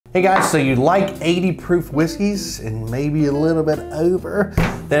Hey guys, so you like 80 proof whiskeys and maybe a little bit over?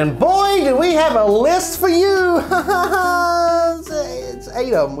 Then boy, do we have a list for you. It's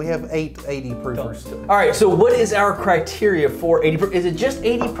 8 of them. We have 8 80 proofers. All right, so what is our criteria for 80 proof? Is it just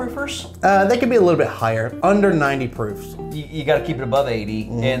 80 proofers? They can be a little bit higher, under 90 proofs. You got to keep it above 80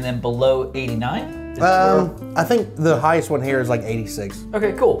 and then below 89? I think the highest one here is like 86.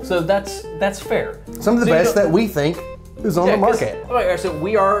 Okay, cool. So that's fair. Some of the best that we think is on the market. All right, so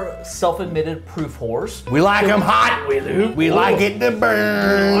we are self-admitted proof whores. We like them hot. We do. We like it to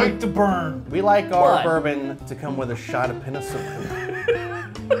burn. We like to burn. We like our bourbon to come with a shot of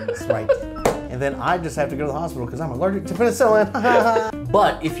penicillin. That's right. And then I just have to go to the hospital because I'm allergic to penicillin.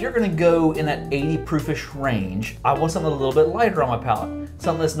 But if you're gonna go in that 80 proofish range, I want something a little bit lighter on my palate.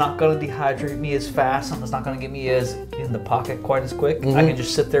 Something that's not gonna dehydrate me as fast, something that's not gonna get me as in the pocket quite as quick. I can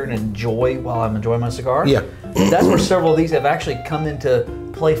just sit there and enjoy while I'm enjoying my cigar. Yeah. That's where several of these have actually come into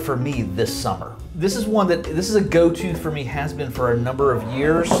play for me this summer. This is one that, this is a go-to for me, has been for a number of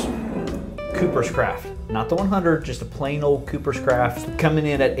years. Cooper's Craft. Not the 100, just a plain old Cooper's Craft. Coming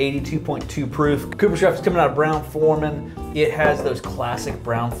in at 82.2 proof. Cooper's Craft is coming out of Brown Forman. It has those classic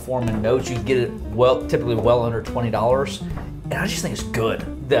Brown Forman notes. You can get it typically well under $20. And I just think it's good.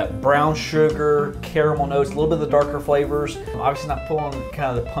 That brown sugar, caramel notes, a little bit of the darker flavors. Obviously not pulling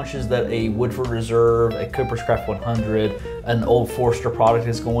kind of the punches that a Woodford Reserve, a Cooper's Craft 100, an Old Forester product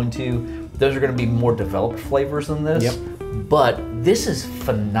is going to. Those are gonna be more developed flavors than this. Yep. But this is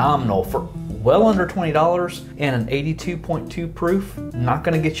phenomenal for well under $20 and an 82.2 proof. Not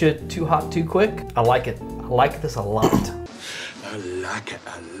gonna get you too hot too quick. I like it. I like this a lot. I like it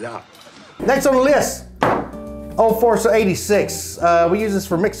a lot. Next on the list, Old Forester 86. We use this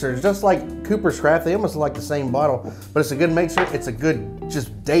for mixers, just like Cooper's Craft. They almost look like the same bottle, but it's a good mixer. It's a good,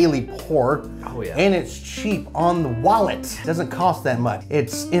 just daily pour. Oh yeah. And it's cheap on the wallet. It doesn't cost that much.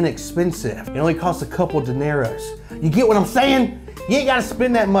 It's inexpensive. It only costs a couple dineros. You get what I'm saying? You ain't gotta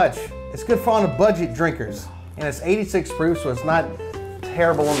spend that much. It's good for on the budget drinkers. And it's 86 proof, so it's not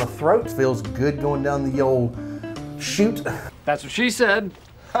terrible on the throat. It feels good going down the old chute. That's what she said.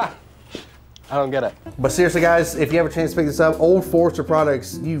 Ha! I don't get it. But seriously guys, if you have a chance to pick this up, Old Forester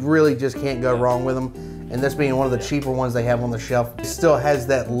products, you really just can't go wrong with them. And this being one of the cheaper ones they have on the shelf, it still has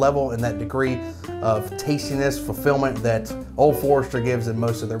that level and that degree of tastiness, fulfillment that Old Forester gives in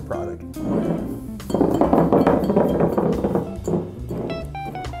most of their product.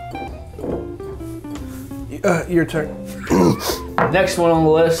 Your turn. Next one on the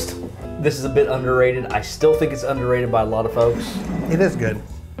list. This is a bit underrated. I still think it's underrated by a lot of folks. It is good.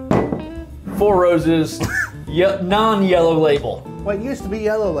 Four Roses, non-yellow label. Well, it used to be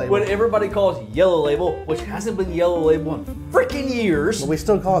yellow label. What everybody calls yellow label, which hasn't been yellow label in freaking years. But we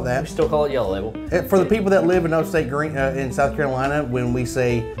still call it that. We still call it yellow label. And for the people that live in upstate Green, in South Carolina, when we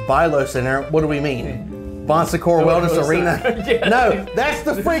say Bilo Center, what do we mean? Bon Secours Wellness Arena? Yeah. No, that's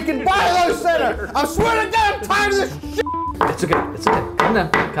the freaking Bilo Center. I swear to God, I'm tired of this shit. It's okay. It's okay. Come down.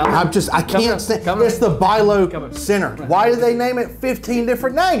 Calm down. I can't stand. It's the Bilo Center. Why do they name it 15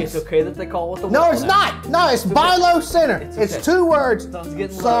 different names? It's okay that they call it the No, it's not. No, it's Bilo Center. It's It's 2 words.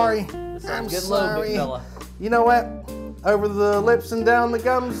 Sorry. I'm Getting low, big sorry. fella. You know what? Over the lips and down the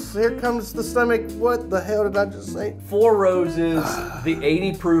gums, here comes the stomach. What the hell did I just say? Four Roses, the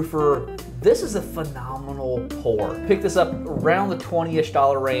 80 proofer. This is a phenomenal pour. Pick this up around the $20-ish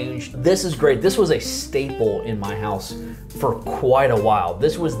range. This is great. This was a staple in my house for quite a while.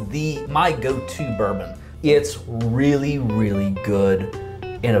 This was my go-to bourbon. It's really, really good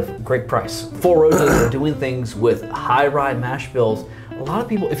and a great price. Four Roses are doing things with high rye mash bills. A lot of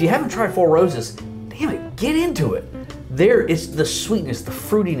people, if you haven't tried Four Roses, damn it, get into it. There is the sweetness, the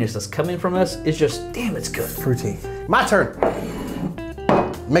fruitiness that's coming from this is just, damn, it's good. Fruity. My turn.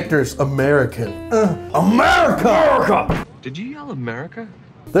 Michter's American. America! Did you yell America?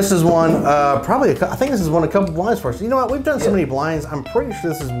 This is one, I think this is one a couple blinds for us. You know what, we've done so many blinds, I'm pretty sure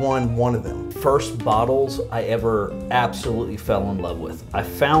this is one of them. First bottles I ever absolutely fell in love with. I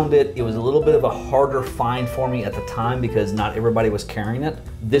found it was a little bit of a harder find for me at the time because not everybody was carrying it.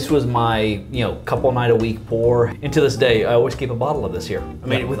 This was my, couple night a week pour. And to this day, I always keep a bottle of this here. I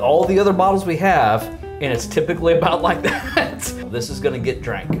mean, with all the other bottles we have, and it's typically about like that, this is gonna get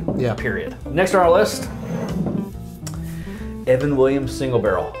drank, period. Next on our list, Evan Williams Single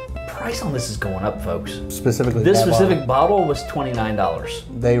Barrel. Price on this is going up, folks. Specifically, this specific bottle was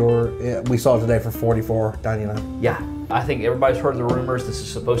 $29. We saw it today for $44.99. Yeah, I think everybody's heard the rumors. This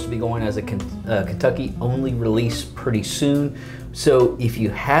is supposed to be going as a Kentucky only release pretty soon. So if you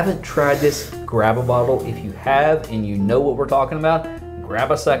haven't tried this, grab a bottle. If you have and you know what we're talking about,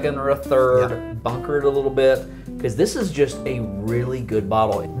 grab a second or a third, bunker it a little bit, because this is just a really good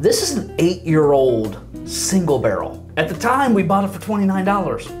bottle. This is an 8-year-old single barrel. At the time, we bought it for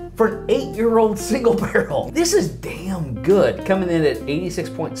 $29. For an 8-year-old single barrel. This is damn good. Coming in at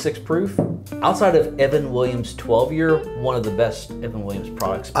 86.6 proof. Outside of Evan Williams 12-year, one of the best Evan Williams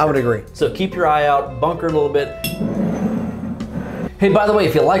products. I would agree. So keep your eye out, bunker a little bit. Hey, by the way,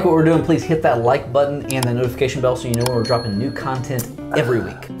 if you like what we're doing, please hit that like button and the notification bell so you know when we're dropping new content every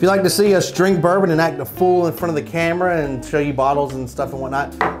week. If you like to see us drink bourbon and act a fool in front of the camera and show you bottles and stuff and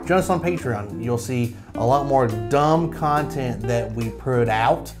whatnot, join us on Patreon. You'll see a lot more dumb content that we put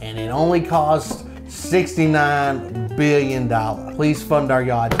out, and it only costs $69 billion. Please fund our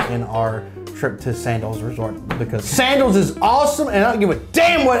yacht in our trip to Sandals Resort, because Sandals is awesome and I don't give a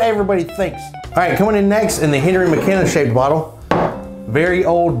damn what everybody thinks. All right, coming in next in the Henry McKenna shaped bottle, very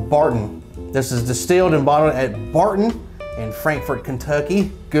old Barton. This is distilled and bottled at Barton in Frankfort,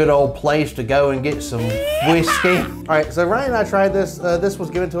 Kentucky. Good old place to go and get some whiskey. All right, so Ryan and I tried this. This was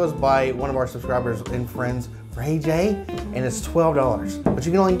given to us by one of our subscribers and friends, Ray J, and it's $12. But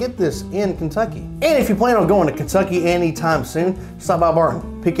you can only get this in Kentucky. And if you plan on going to Kentucky anytime soon, stop by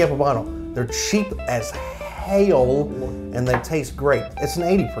Barton, pick you up a bottle. They're cheap as hail and they taste great. It's an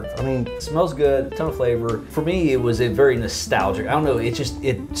 80 proof. I mean, it smells good, a ton of flavor. For me, it was a very nostalgic. I don't know,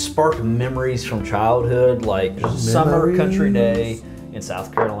 it sparked memories from childhood, like summer country day in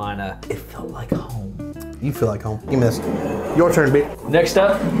South Carolina. It felt like home. You feel like home. Give me this. Your turn, B. Next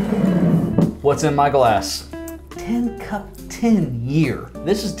up, what's in my glass? 10 Cup 10 year.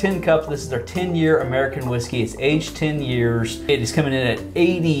 This is 10 Cup. This is their 10-year American whiskey. It's aged 10 years. It is coming in at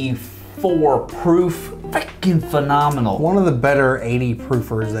 84 proof. Freaking phenomenal. One of the better 80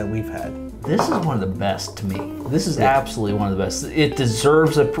 proofers that we've had. This is one of the best to me. This is absolutely one of the best. It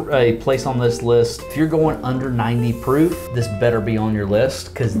deserves a place on this list. If you're going under 90 proof, this better be on your list,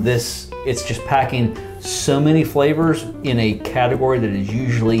 because it's just packing so many flavors in a category that is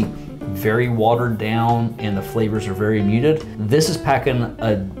usually very watered down and the flavors are very muted. This is packing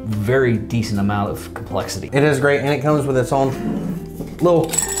a very decent amount of complexity. It is great, and it comes with its own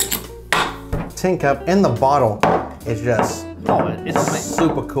little tin cup, and the bottle is just it's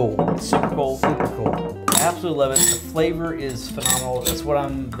super cool. It's super cool. Super cool. I absolutely love it. The flavor is phenomenal. That's what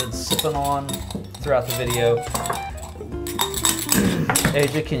I'm been sipping on throughout the video.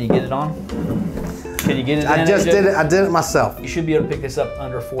 AJ, can you get it on? Can you get it in? I just did it. I did it myself. You should be able to pick this up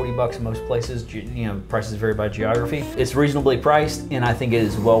under 40 bucks in most places. You know, prices vary by geography. It's reasonably priced, and I think it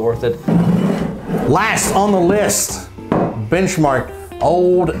is well worth it. Last on the list, Benchmark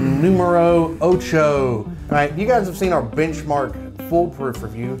Old Numero Ocho. All right, you guys have seen our Benchmark foolproof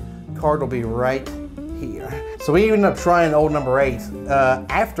review. Card will be right here. So we ended up trying Old Number 8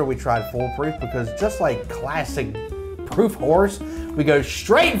 after we tried foolproof, because just like classic proof horse, we go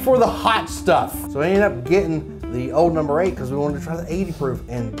straight for the hot stuff. So we ended up getting the Old Number 8 because we wanted to try the 80 proof,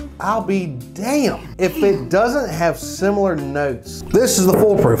 and I'll be damned if it doesn't have similar notes. This is the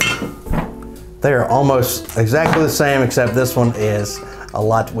foolproof. They are almost exactly the same, except this one is a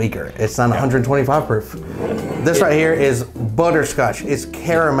lot weaker. It's not 125 proof. This right here is butterscotch. It's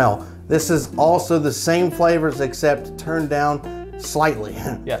caramel. This is also the same flavors except turned down slightly.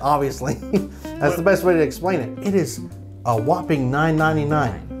 Yeah, obviously. That's the best way to explain it. It is a whopping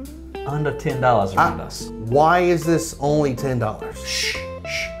 $9.99. Under $10 around us. Why is this only $10? Shh,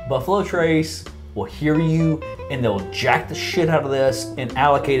 shh. Buffalo Trace will hear you, and they'll jack the shit out of this and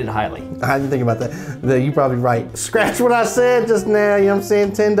allocate it highly. I didn't think about that. You're probably right. Scratch what I said just now. You know what I'm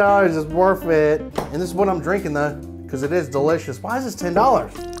saying? $10 is worth it. And this is what I'm drinking though, because it is delicious. Why is this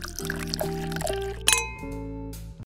 $10?